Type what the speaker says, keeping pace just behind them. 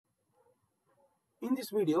In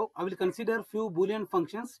this video, I will consider few Boolean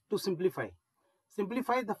functions to simplify.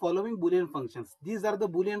 Simplify the following Boolean functions. These are the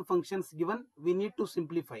Boolean functions given. We need to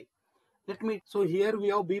simplify. So here we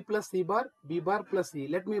have b plus c bar, b bar plus c.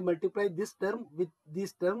 Let me multiply this term with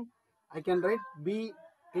this term. I can write b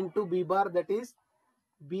into b bar, that is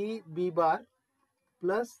b bar,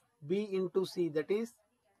 plus b into c, that is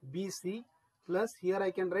bc, plus here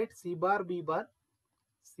I can write c bar b bar,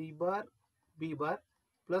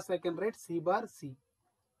 plus I can write c bar c,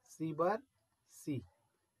 c bar c.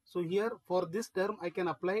 So here for this term I can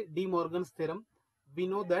apply De Morgan's theorem. We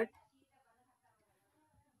know that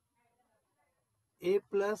a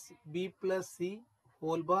plus b plus c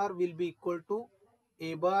whole bar will be equal to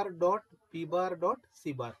a bar dot b bar dot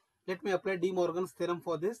c bar. Let me apply De Morgan's theorem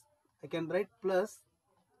for this. I can write plus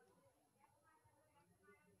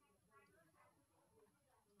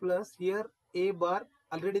here a bar,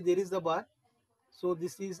 already there is the bar, so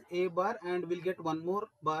this is a bar and we'll get one more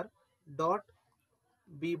bar, dot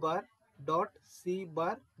b bar dot c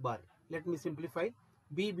bar bar. Let me simplify.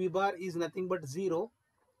 B bar is nothing but 0,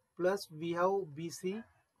 plus we have bc,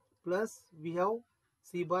 plus we have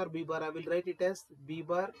c bar b bar. I will write it as b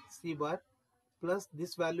bar c bar, plus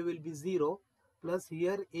this value will be 0, plus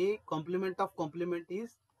here a complement of complement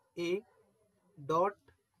is a dot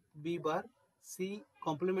b bar, c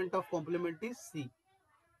complement of complement is c.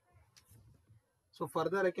 So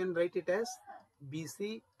further I can write it as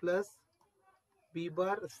bc plus b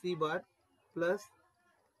bar c bar plus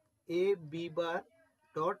a b bar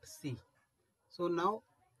dot c. So now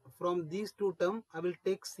from these two terms I will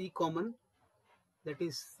take c common, that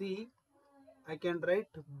is c. I can write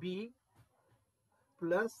b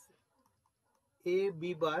plus a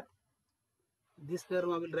b bar. This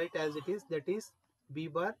term I will write as it is, that is b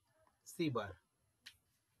bar c bar.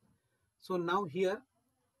 So now here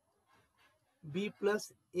b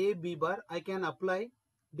plus a b bar, I can apply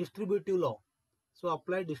distributive law. So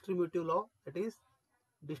apply distributive law, that is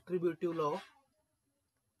distributive law.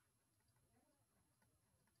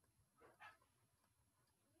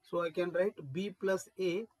 So I can write b plus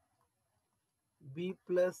a, b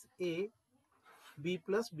plus a, b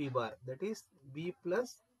plus b bar, that is b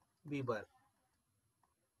plus b bar.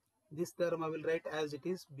 This term I will write as it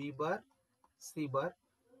is b bar c bar.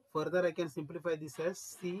 Further I can simplify this as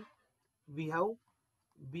c. We have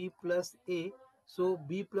b plus a, so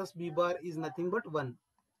b plus b bar is nothing but 1,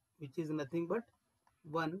 which is nothing but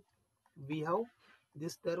 1. We have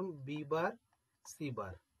this term b bar c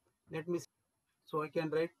bar. Let me, so I can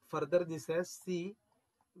write further this as c.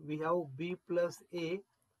 We have b plus a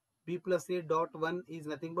dot 1 is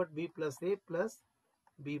nothing but b plus a plus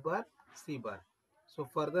b bar c bar. So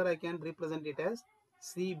further I can represent it as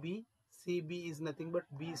cb is nothing but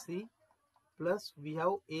bc, plus we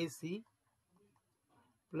have ac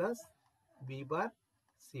plus b bar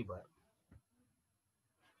c bar.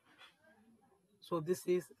 So this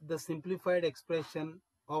is the simplified expression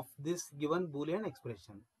of this given Boolean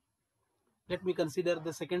expression. Let me consider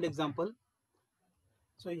the second example.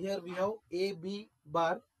 So here we have ab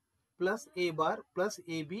bar plus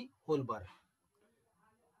ab whole bar.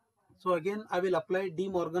 So again I will apply De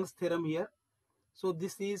Morgan's theorem here. So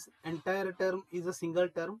this is entire term is a single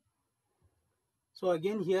term. So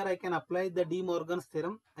again here I can apply the De Morgan's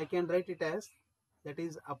theorem. I can write it as, that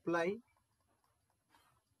is apply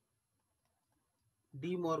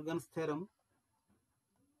De Morgan's theorem.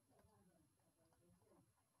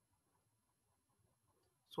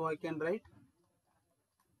 So I can write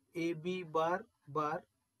ab bar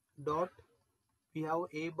dot, we have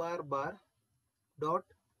a bar dot,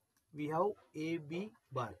 we have ab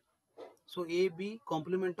bar. So ab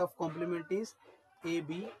complement of complement is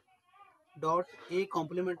ab dot a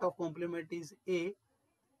complement of complement is a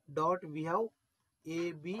dot, we have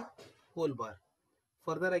ab whole bar.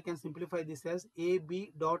 Further I can simplify this as ab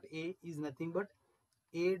dot a is nothing but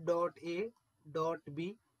a dot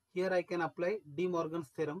b. Here I can apply De Morgan's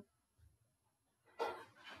theorem.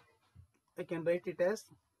 I can write it as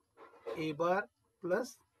a bar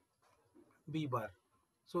plus b bar.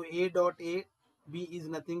 So a dot a b is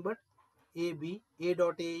nothing but ab, a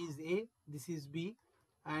dot a is a, this is b,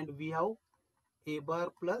 and we have a bar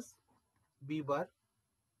plus b bar.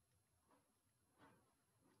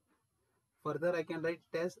 Further I can write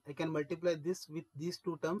it as, I can multiply this with these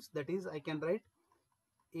two terms, that is I can write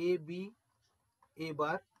ab a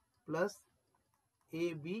bar plus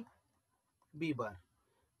ab b bar.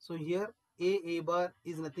 So here a bar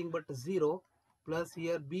is nothing but 0, plus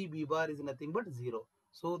here b bar is nothing but 0.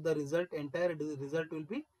 So the entire result will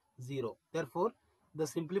be 0. Therefore the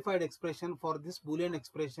simplified expression for this Boolean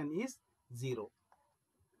expression is 0.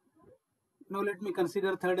 Now let me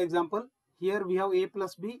consider third example. here we have a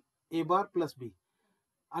plus b, a bar plus b.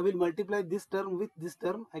 I will multiply this term with this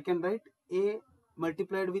term. I can write a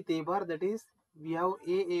multiplied with a bar, that is we have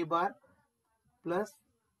a bar plus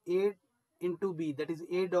a into b, that is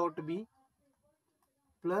a dot b,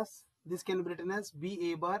 plus this can be written as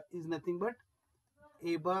b a bar is nothing but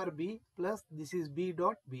a bar b plus this is b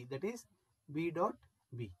dot b, that is b dot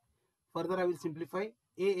b. Further I will simplify.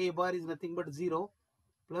 A bar is nothing but 0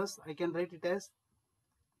 plus I can write it as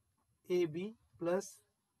ab plus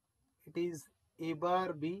it is a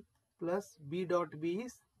bar b plus b dot b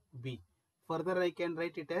is b. Further I can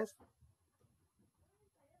write it as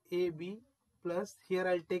ab plus here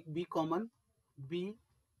I'll take b common, b,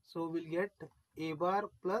 so we'll get a bar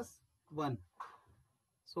plus 1.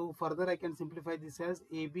 So further I can simplify this as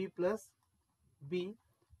ab plus b,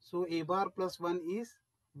 so a bar plus 1 is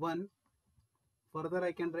 1. Further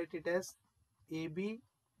I can write it as ab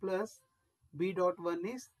plus b dot 1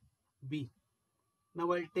 is b.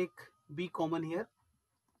 Now I'll take b common here.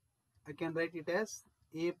 I can write it as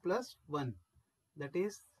a plus 1, that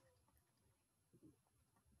is,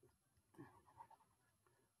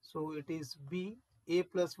 so it is b, a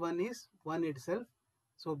plus 1 is 1 itself,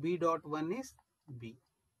 so b dot 1 is b.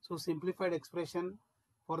 So simplified expression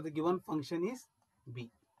for the given function is b.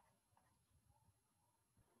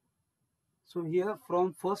 So here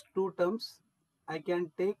from first two terms I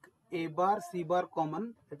can take a bar c bar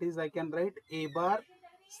common, that is I can write a bar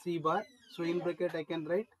c bar, so in bracket I can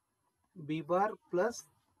write b bar plus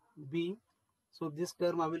b, so this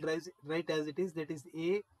term I will write as it is, that is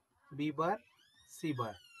a b bar c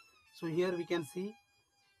bar. So here we can see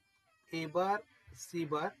a bar c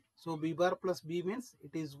bar, so b bar plus b means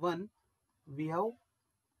it is 1, we have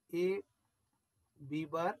a b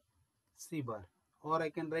bar c bar, or I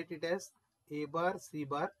can write it as a bar c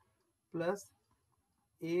bar plus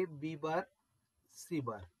a b bar c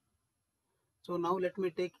bar. So now let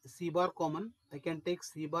me take c bar common. I can take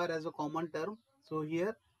c bar as a common term, so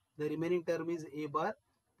here the remaining term is a bar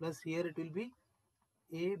plus here it will be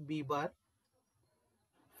a b bar.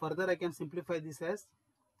 Further I can simplify this as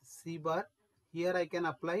c bar. Here I can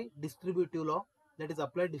apply distributive law, that is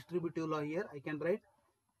apply distributive law. Here I can write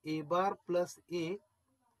a bar plus a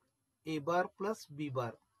bar plus b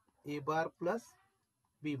bar, a bar plus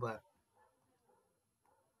b bar.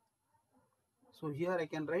 So here I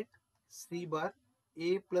can write c bar,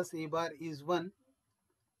 a plus a bar is 1,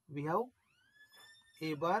 we have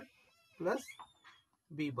a bar plus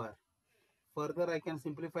b bar. Further I can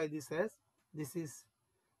simplify this as this is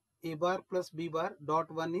a bar plus b bar dot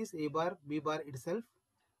 1 is a bar b bar itself.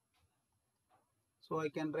 So I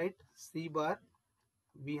can write c bar,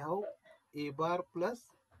 we have a bar plus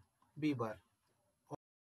b bar.